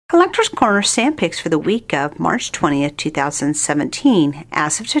Collector's Corner stamp picks for the week of March 20th, 2017.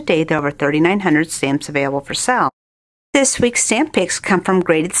 As of today, there are over 3,900 stamps available for sale. This week's stamp picks come from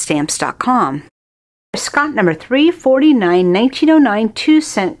GradedStamps.com. Scott number 349, 1909,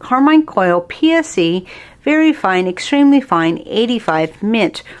 2-cent Carmine Coil PSE, very fine, extremely fine, 85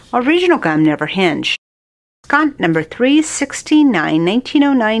 mint, original gum, never hinged. Scott number 369,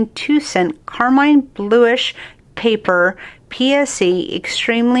 1909, 2-cent Carmine Bluish paper PSE,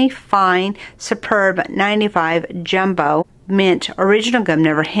 extremely fine, superb, 95 jumbo, mint, original gum,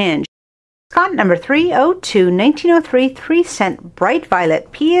 never hinged. Scott number 302, 1903, 3-cent bright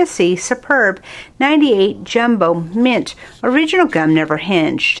violet PSE, superb, 98 jumbo, mint, original gum, never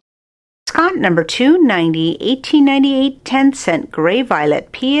hinged. Scott number 290, 1898, 10-cent gray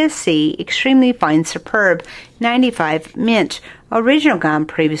violet PSE, extremely fine, superb, 95 mint, original gum,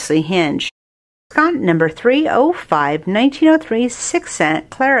 previously hinged. Scott number 305, 1903, 6-cent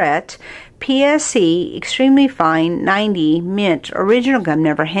claret PSE, extremely fine, 90 mint, original gum,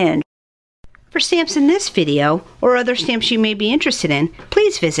 never hinged. For stamps in this video or other stamps you may be interested in,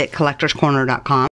 please visit CollectorsCorner.com.